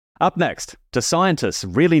Up next, do scientists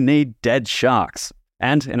really need dead sharks?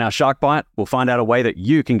 And in our Shark Bite, we'll find out a way that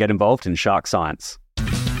you can get involved in shark science.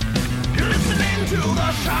 You're listening to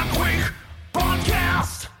the Shark Week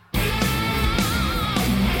podcast.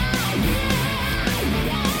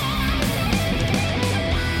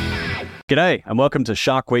 G'day, and welcome to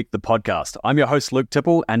Shark Week, the podcast. I'm your host, Luke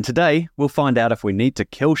Tipple, and today we'll find out if we need to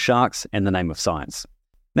kill sharks in the name of science.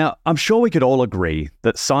 Now, I'm sure we could all agree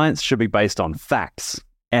that science should be based on facts,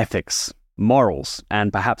 ethics, morals,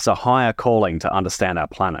 and perhaps a higher calling to understand our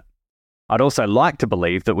planet. I'd also like to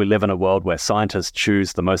believe that we live in a world where scientists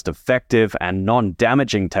choose the most effective and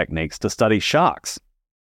non-damaging techniques to study sharks.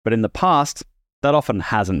 But in the past, that often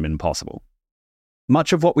hasn't been possible.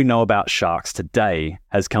 Much of what we know about sharks today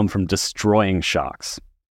has come from destroying sharks.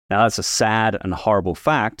 Now, that's a sad and horrible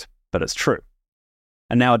fact, but it's true.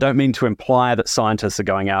 And now I don't mean to imply that scientists are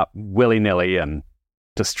going out willy-nilly and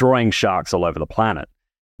destroying sharks all over the planet.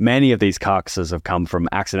 Many of these carcasses have come from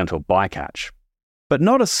accidental bycatch. But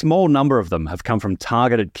not a small number of them have come from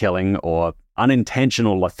targeted killing or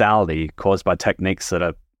unintentional lethality caused by techniques that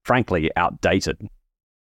are, frankly, outdated.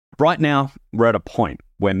 Right now, we're at a point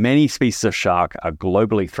where many species of shark are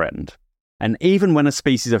globally threatened. And even when a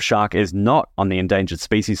species of shark is not on the endangered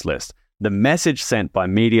species list, the message sent by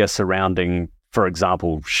media surrounding, for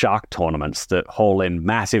example, shark tournaments that haul in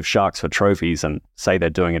massive sharks for trophies and say they're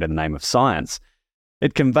doing it in the name of science,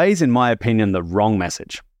 it conveys, in my opinion, the wrong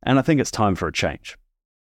message, and I think it's time for a change.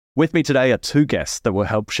 With me today are two guests that will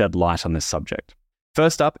help shed light on this subject.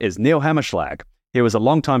 First up is Neil Hammerschlag. He was a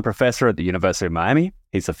longtime professor at the University of Miami.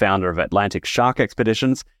 He's the founder of Atlantic Shark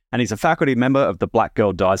Expeditions, and he's a faculty member of the Black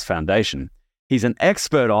Girl Dies Foundation. He's an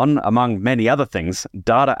expert on, among many other things,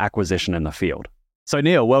 data acquisition in the field. So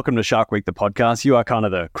Neil, welcome to Shark Week, the podcast. You are kind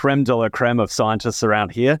of the creme de la creme of scientists around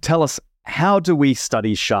here. Tell us, how do we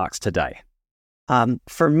study sharks today?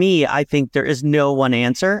 For me, I think there is no one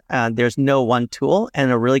answer. There's no one tool,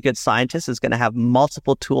 and a really good scientist is going to have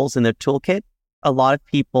multiple tools in their toolkit. A lot of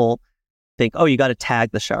people think, oh, you got to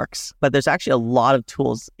tag the sharks, but there's actually a lot of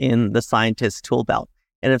tools in the scientist's tool belt.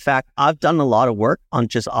 And in fact, I've done a lot of work on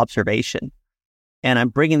just observation. And I'm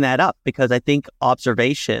bringing that up because I think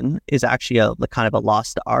observation is actually a kind of a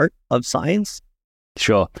lost art of science.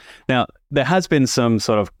 Sure. Now, there has been some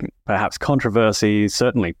sort of perhaps controversy,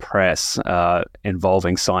 certainly press,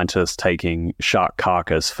 involving scientists taking shark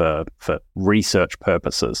carcass for research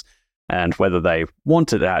purposes. And whether they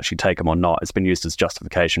wanted to actually take them or not, it's been used as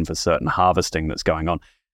justification for certain harvesting that's going on.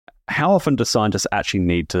 How often do scientists actually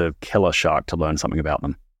need to kill a shark to learn something about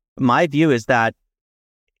them? My view is that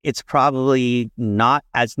it's probably not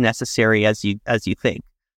as necessary as you think.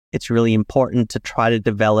 It's really important to try to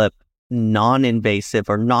develop non-invasive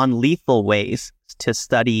or non-lethal ways to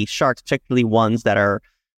study sharks, particularly ones that are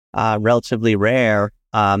relatively rare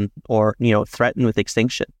or threatened with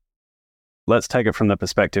extinction. Let's take it from the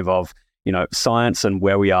perspective of science and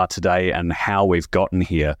where we are today and how we've gotten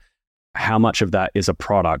here. How much of that is a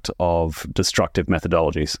product of destructive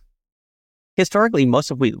methodologies? Historically,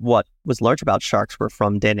 most of what was learned about sharks were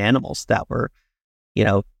from dead animals that were,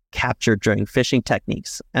 captured during fishing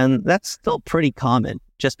techniques. And that's still pretty common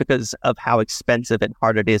just because of how expensive and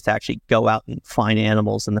hard it is to actually go out and find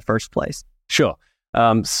animals in the first place. Sure.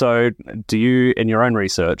 So do you, in your own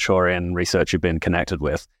research or in research you've been connected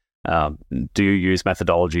with, do you use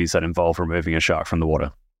methodologies that involve removing a shark from the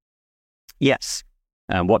water? Yes.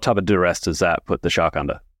 And what type of duress does that put the shark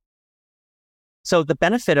under? So the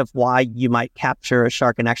benefit of why you might capture a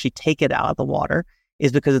shark and actually take it out of the water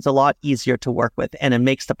is because it's a lot easier to work with and it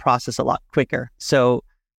makes the process a lot quicker. So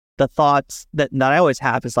the thoughts that I always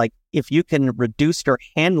have is like, if you can reduce your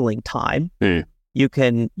handling time, you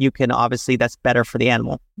can obviously, that's better for the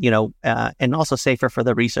animal, and also safer for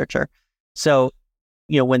the researcher. So,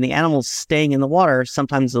 when the animal's staying in the water,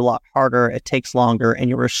 sometimes it's a lot harder, it takes longer, and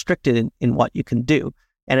you're restricted in what you can do.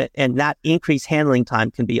 And that increased handling time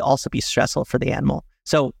can also be stressful for the animal.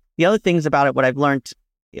 So the other things about it, what I've learned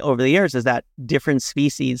over the years is that different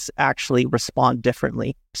species actually respond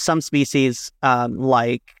differently. Some species,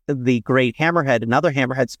 like the great hammerhead and other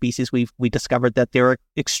hammerhead species, we discovered that they were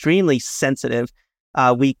extremely sensitive.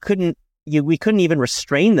 We couldn't even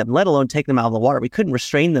restrain them, let alone take them out of the water. We couldn't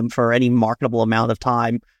restrain them for any marketable amount of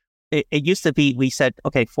time. It used to be, we said,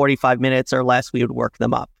 okay, 45 minutes or less, we would work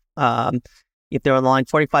them up. If they were on the line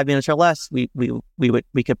 45 minutes or less, we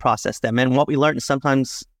could process them. And what we learned is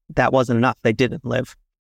sometimes that wasn't enough. They didn't live.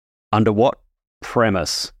 Under what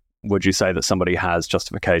premise would you say that somebody has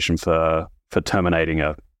justification for terminating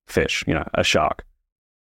a fish, a shark?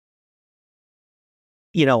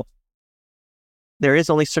 There is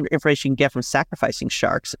only certain information you can get from sacrificing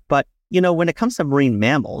sharks, but when it comes to marine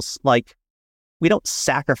mammals, like we don't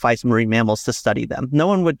sacrifice marine mammals to study them. No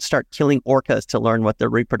one would start killing orcas to learn what their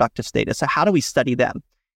reproductive state is. So how do we study them?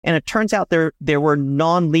 And it turns out there were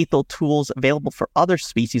non-lethal tools available for other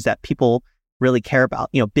species that people really care about.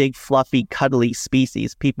 Big, fluffy, cuddly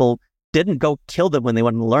species. People didn't go kill them when they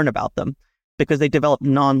wanted to learn about them because they developed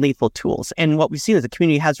non-lethal tools. And what we've seen is the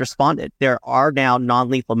community has responded. There are now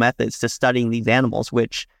non-lethal methods to studying these animals,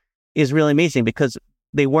 which is really amazing because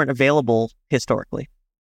they weren't available historically.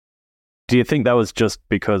 Do you think that was just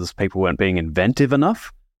because people weren't being inventive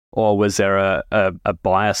enough? Or was there a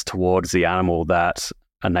bias towards the animal that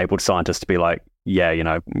enabled scientists to be like,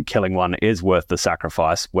 yeah, killing one is worth the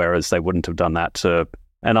sacrifice, whereas they wouldn't have done that to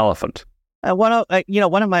an elephant? One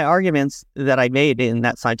of my arguments that I made in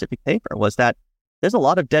that scientific paper was that there's a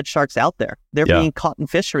lot of dead sharks out there. They're being caught in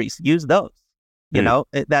fisheries. Use those.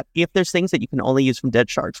 That if there's things that you can only use from dead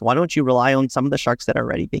sharks, why don't you rely on some of the sharks that are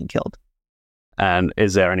already being killed? And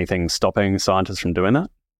is there anything stopping scientists from doing that?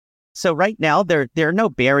 So right now, there are no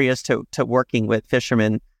barriers to working with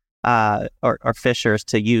fishermen or fishers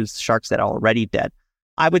to use sharks that are already dead.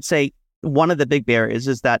 I would say one of the big barriers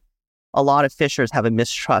is that a lot of fishers have a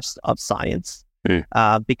mistrust of science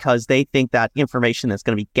because they think that information that's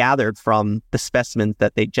going to be gathered from the specimens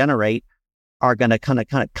that they generate are going to kind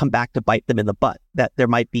of come back to bite them in the butt, that there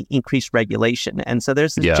might be increased regulation. And so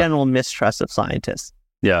there's this general mistrust of scientists.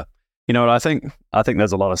 Yeah. You know what I think? I think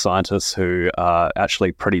there's a lot of scientists who are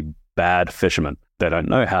actually pretty bad fishermen. They don't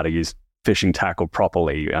know how to use fishing tackle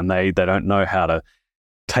properly, and they don't know how to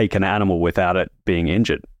take an animal without it being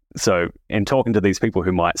injured. So in talking to these people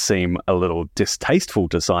who might seem a little distasteful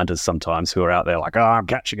to scientists sometimes, who are out there like, oh, I'm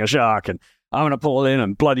catching a shark and I'm going to pull in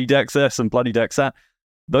and bloody decks this and bloody decks that.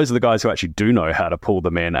 Those are the guys who actually do know how to pull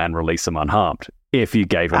them in and release them unharmed if you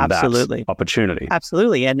gave them that opportunity.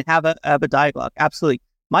 Absolutely. And have a dialogue. Absolutely.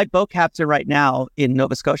 My boat captain right now in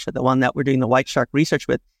Nova Scotia, the one that we're doing the white shark research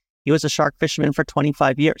with, he was a shark fisherman for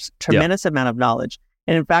 25 years. Tremendous amount of knowledge.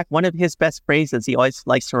 And in fact, one of his best phrases he always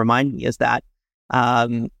likes to remind me is that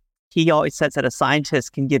he always says that a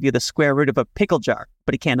scientist can give you the square root of a pickle jar,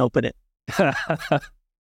 but he can't open it.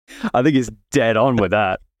 I think he's dead on with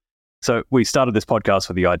that. So we started this podcast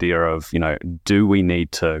with the idea of, do we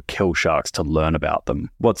need to kill sharks to learn about them?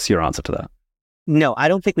 What's your answer to that? No, I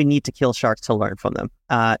don't think we need to kill sharks to learn from them.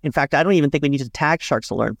 In fact, I don't even think we need to tag sharks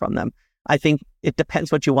to learn from them. I think it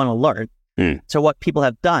depends what you want to learn. So what people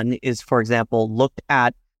have done is, for example, looked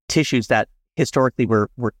at tissues that historically were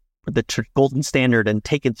the golden standard and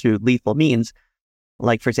taken through lethal means,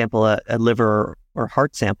 like, for example, a liver or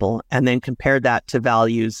heart sample, and then compared that to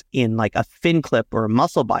values in like a fin clip or a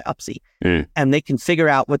muscle biopsy. And they can figure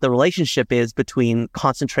out what the relationship is between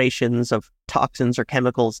concentrations of toxins or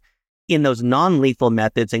chemicals in those non-lethal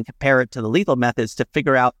methods and compare it to the lethal methods to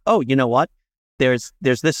figure out, oh, you know what? There's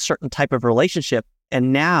this certain type of relationship.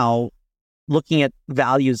 And now looking at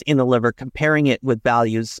values in the liver, comparing it with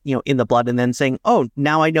values, in the blood, and then saying, oh,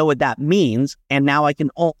 now I know what that means. And now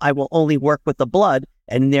I will only work with the blood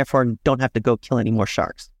and therefore don't have to go kill any more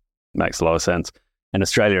sharks. Makes a lot of sense. In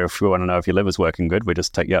Australia, if we want to know if your liver's working good, we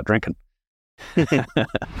just take you out drinking.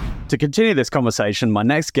 To continue this conversation, my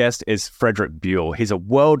next guest is Frederick Buell. He's a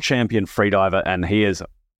world champion freediver and he is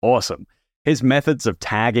awesome. His methods of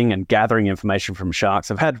tagging and gathering information from sharks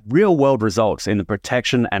have had real-world results in the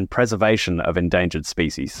protection and preservation of endangered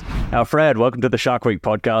species. Now, Fred, welcome to the Shark Week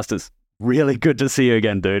podcast. It's really good to see you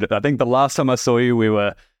again, dude. I think the last time I saw you, we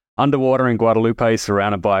were underwater in Guadalupe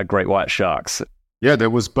surrounded by great white sharks. Yeah, that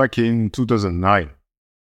was back in 2009.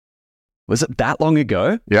 Was it that long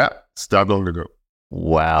ago? Yeah, it's that long ago.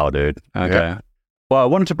 Wow, dude. Okay. Yeah. Well, I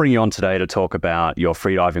wanted to bring you on today to talk about your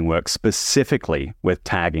freediving work specifically with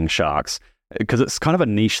tagging sharks, because it's kind of a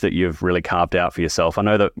niche that you've really carved out for yourself. I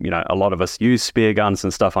know that, a lot of us use spear guns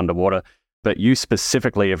and stuff underwater, but you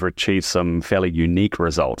specifically have achieved some fairly unique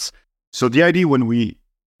results. So the idea when we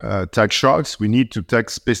tag sharks, we need to tag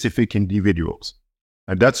specific individuals.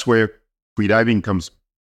 And that's where freediving comes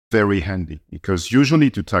very handy, because usually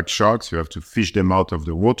to tag sharks, you have to fish them out of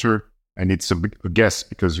the water. And it's a guess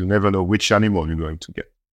because you never know which animal you're going to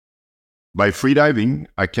get. By freediving,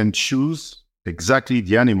 I can choose exactly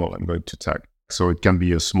the animal I'm going to tag. So it can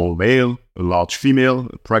be a small male, a large female,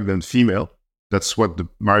 a pregnant female. That's what the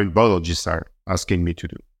marine biologists are asking me to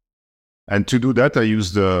do. And to do that, I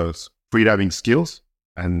use the freediving skills.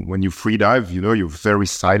 And when you freedive, you're very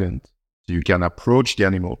silent. So you can approach the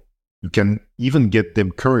animal. You can even get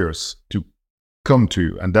them curious to come to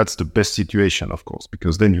you. And that's the best situation, of course,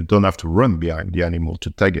 because then you don't have to run behind the animal to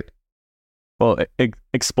tag it. Well,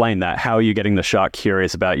 explain that. How are you getting the shark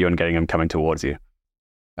curious about you and getting them coming towards you?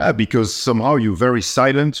 Because somehow you're very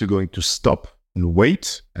silent, you're going to stop and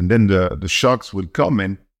wait, and then the sharks will come,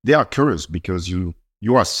 and they are curious because you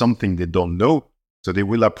are something they don't know. So they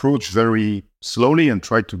will approach very slowly and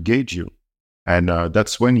try to gauge you. And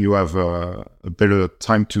that's when you have a better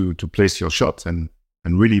time to place your shot and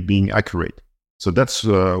really being accurate. So that's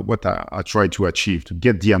what I try to achieve, to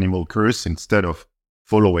get the animal curious instead of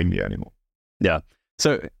following the animal. Yeah.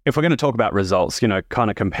 So if we're going to talk about results, kind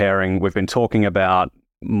of comparing, we've been talking about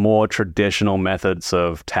more traditional methods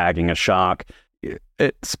of tagging a shark.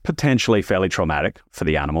 It's potentially fairly traumatic for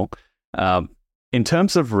the animal. In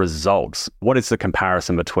terms of results, what is the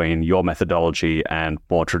comparison between your methodology and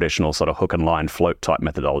more traditional sort of hook and line float type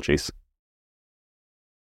methodologies?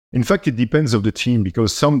 In fact, it depends on the team,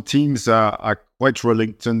 because some teams are quite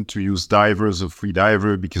reluctant to use divers or free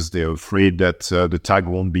diver because they're afraid that the tag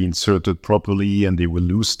won't be inserted properly and they will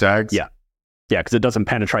lose tags. Yeah, because it doesn't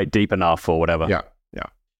penetrate deep enough or whatever. Yeah.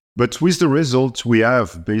 But with the results we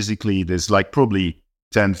have, basically, there's like probably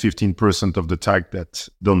 10-15% of the tag that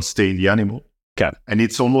don't stay in the animal. Okay. And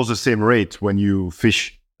it's almost the same rate when you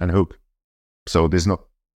fish and hook. So there's not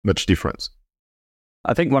much difference.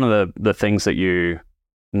 I think one of the things that you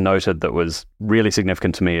noted that was really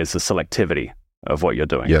significant to me is the selectivity of what you're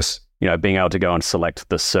doing. Yes. Being able to go and select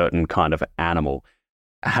the certain kind of animal.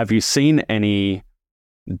 Have you seen any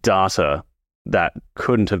data that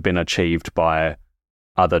couldn't have been achieved by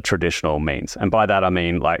other traditional means? And by that, I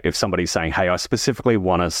mean, like if somebody's saying, hey, I specifically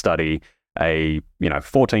want to study a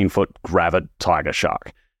 14-foot gravid tiger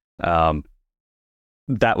shark.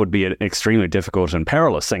 That would be an extremely difficult and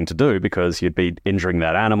perilous thing to do because you'd be injuring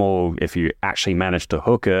that animal. If you actually managed to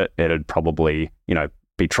hook it, it'd probably,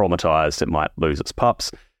 be traumatized. It might lose its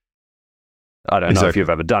pups. I don't know if you've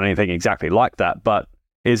ever done anything exactly like that, but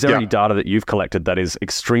is there any data that you've collected that is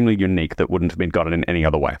extremely unique that wouldn't have been gotten in any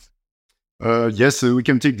other way? Yes, we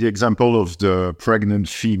can take the example of the pregnant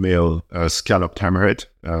female scalloped hammerhead.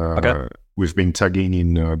 Okay. We've been tagging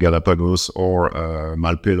in Galapagos or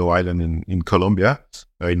Malpelo Island in Colombia.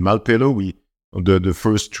 In Malpelo, the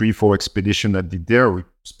first 3-4 expedition I did there, we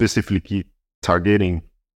specifically targeting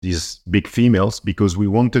these big females because we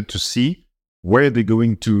wanted to see where they're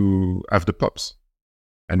going to have the pups.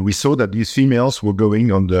 And we saw that these females were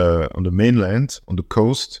going on the mainland, on the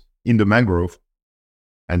coast, in the mangrove.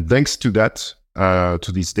 And thanks to that,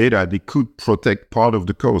 to this data, they could protect part of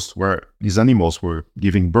the coast where these animals were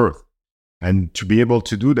giving birth. And to be able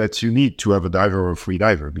to do that, you need to have a diver or a free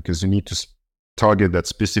diver because you need to target that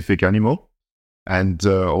specific animal. And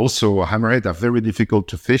also, hammerhead are very difficult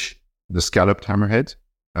to fish, the scalloped hammerhead,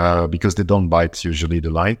 because they don't bite usually the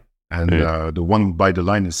line. And the one by the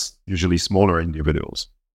line is usually smaller individuals.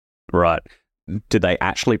 Right. Did they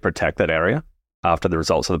actually protect that area after the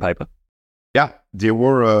results of the paper? Yeah, they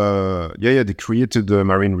were. They created the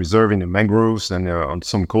marine reserve in the mangroves and on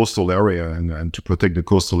some coastal area, and to protect the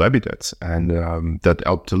coastal habitats, and that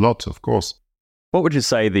helped a lot, of course. What would you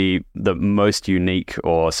say the most unique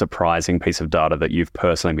or surprising piece of data that you've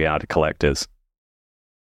personally been able to collect is?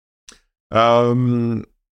 Here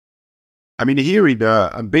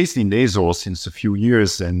I'm based in Azores since a few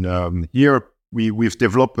years, and here we've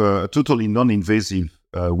developed a totally non-invasive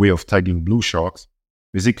way of tagging blue sharks.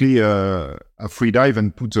 Basically, a free dive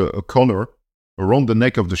and put a collar around the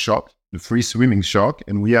neck of the shark, the free swimming shark,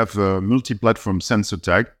 and we have a multi-platform sensor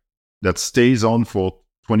tag that stays on for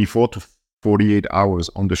 24 to 48 hours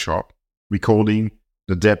on the shark, recording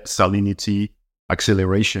the depth, salinity,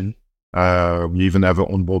 acceleration. We even have an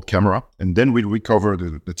onboard camera, and then we recover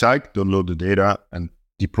the tag, download the data, and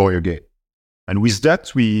deploy again. And with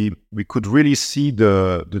that, we could really see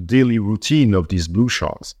the daily routine of these blue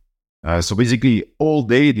sharks. So basically, all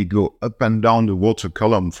day they go up and down the water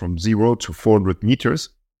column from 0 to 400 meters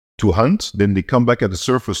to hunt. Then they come back at the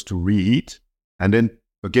surface to reheat, and then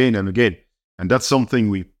again and again. And that's something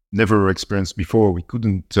we never experienced before. We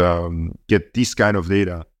couldn't get this kind of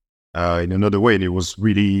data in another way. And it was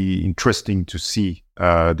really interesting to see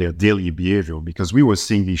their daily behavior because we were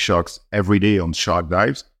seeing these sharks every day on shark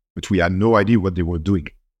dives, but we had no idea what they were doing.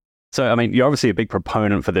 So, you're obviously a big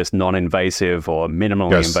proponent for this non-invasive or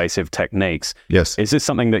minimally invasive techniques. Yes. Is this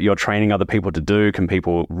something that you're training other people to do? Can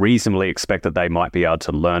people reasonably expect that they might be able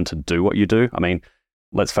to learn to do what you do?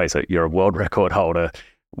 Let's face it, you're a world record holder.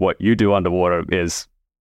 What you do underwater is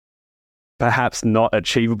perhaps not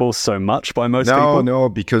achievable so much by most people? No,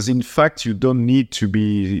 because in fact, you don't need to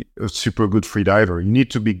be a super good free diver. You need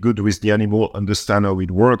to be good with the animal, understand how it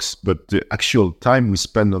works, but the actual time we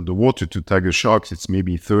spend on the water to tag a shark, it's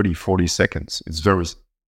maybe 30, 40 seconds. It's very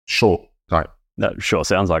short time. That sure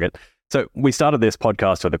sounds like it. So we started this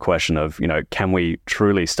podcast with a question of, can we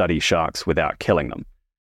truly study sharks without killing them?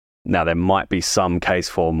 Now, there might be some case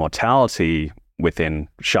for mortality within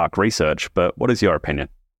shark research, but what is your opinion?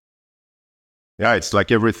 Yeah, it's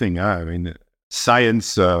like everything. I mean,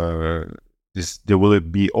 science, there will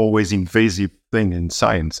be always invasive thing in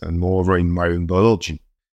science and moreover in marine biology.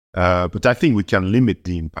 But I think we can limit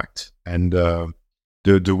the impact. And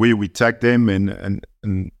the way we tag them and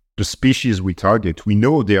the species we target, we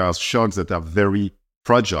know there are sharks that are very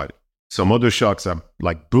fragile. Some other sharks are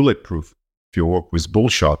like bulletproof. If you work with bull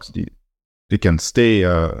sharks, they can stay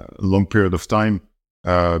a long period of time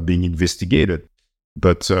being investigated.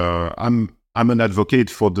 But I'm an advocate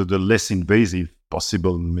for the less invasive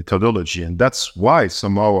possible methodology. And that's why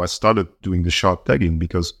somehow I started doing the shark tagging,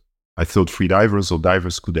 because I thought freedivers or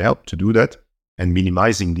divers could help to do that and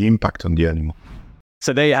minimizing the impact on the animal.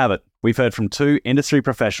 So there you have it. We've heard from two industry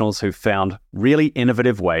professionals who found really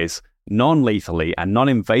innovative ways, non-lethally and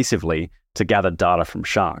non-invasively, to gather data from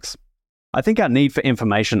sharks. I think our need for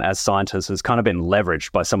information as scientists has kind of been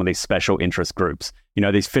leveraged by some of these special interest groups. You know,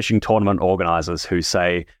 these fishing tournament organizers who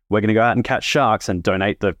say, we're going to go out and catch sharks and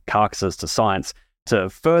donate the carcasses to science to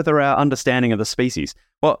further our understanding of the species.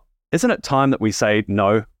 Well, isn't it time that we say,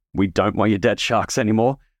 no, we don't want your dead sharks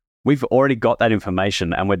anymore? We've already got that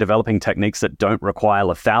information and we're developing techniques that don't require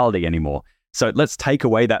lethality anymore. So let's take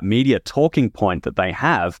away that media talking point that they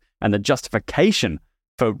have and the justification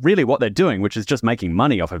for really what they're doing, which is just making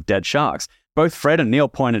money off of dead sharks. Both Fred and Neil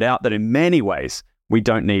pointed out that in many ways, we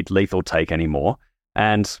don't need lethal take anymore.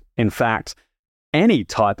 And in fact, any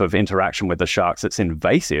type of interaction with the sharks that's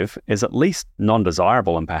invasive is at least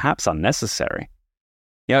non-desirable and perhaps unnecessary.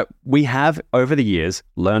 You know, we have over the years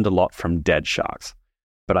learned a lot from dead sharks,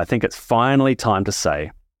 but I think it's finally time to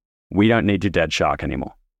say, we don't need your dead shark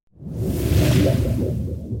anymore.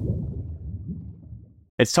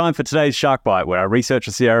 It's time for today's Shark Bite, where our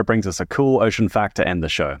researcher Sierra brings us a cool ocean fact to end the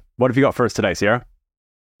show. What have you got for us today, Sierra?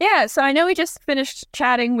 Yeah, so I know we just finished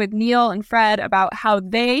chatting with Neil and Fred about how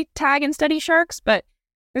they tag and study sharks, but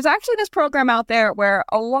there's actually this program out there where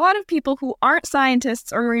a lot of people who aren't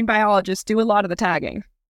scientists or marine biologists do a lot of the tagging.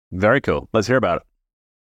 Very cool. Let's hear about it.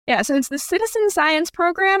 Yeah, so it's the Citizen Science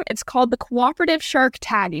Program. It's called the Cooperative Shark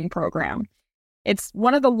Tagging Program. It's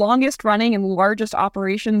one of the longest running and largest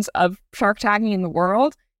operations of shark tagging in the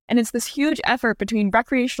world. And it's this huge effort between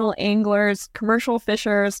recreational anglers, commercial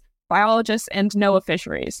fishers, biologists, and NOAA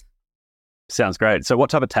fisheries. Sounds great. So what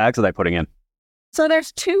type of tags are they putting in? So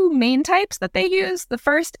there's two main types that they use. The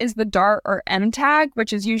first is the DART or M tag,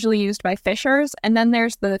 which is usually used by fishers. And then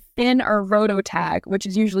there's the fin or roto tag, which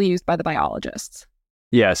is usually used by the biologists.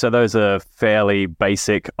 Yeah, so those are fairly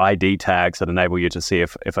basic ID tags that enable you to see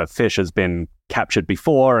if a fish has been captured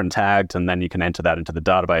before and tagged, and then you can enter that into the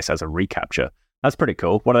database as a recapture. That's pretty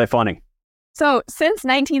cool. What are they finding? So since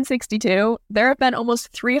 1962, there have been almost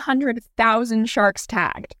 300,000 sharks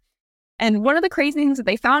tagged. And one of the crazy things that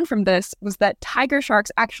they found from this was that tiger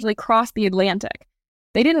sharks actually crossed the Atlantic.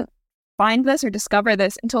 They didn't find this or discover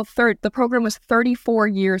this until the program was 34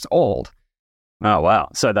 years old. Oh, wow.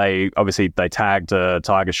 So they tagged a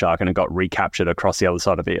tiger shark and it got recaptured across the other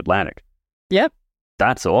side of the Atlantic. Yep.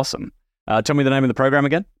 That's awesome. Tell me the name of the program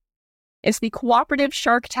again. It's the Cooperative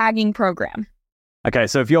Shark Tagging Program. Okay,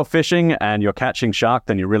 so if you're fishing and you're catching shark,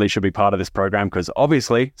 then you really should be part of this program because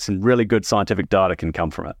obviously some really good scientific data can come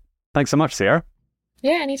from it. Thanks so much, Sierra.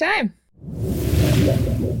 Yeah, anytime.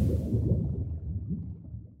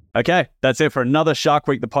 Okay, that's it for another Shark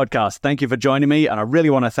Week, the podcast. Thank you for joining me, and I really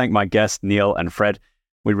want to thank my guests, Neil and Fred.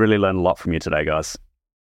 We really learned a lot from you today, guys.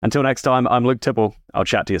 Until next time, I'm Luke Tipple. I'll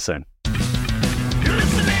chat to you soon. You're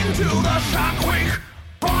listening to the Shark Week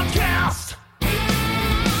podcast.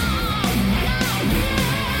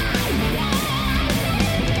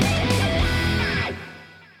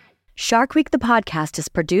 Shark Week the podcast is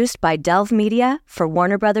produced by Delve Media for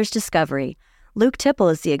Warner Brothers Discovery. Luke Tipple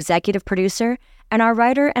is the executive producer, and our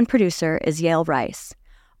writer and producer is Yale Rice.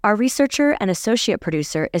 Our researcher and associate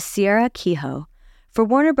producer is Sierra Kehoe. For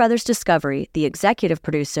Warner Brothers Discovery, the executive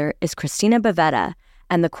producer is Christina Bavetta,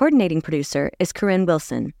 and the coordinating producer is Corinne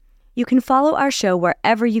Wilson. You can follow our show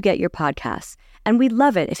wherever you get your podcasts, and we'd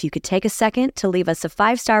love it if you could take a second to leave us a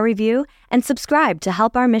 5-star review and subscribe to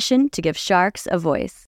help our mission to give sharks a voice.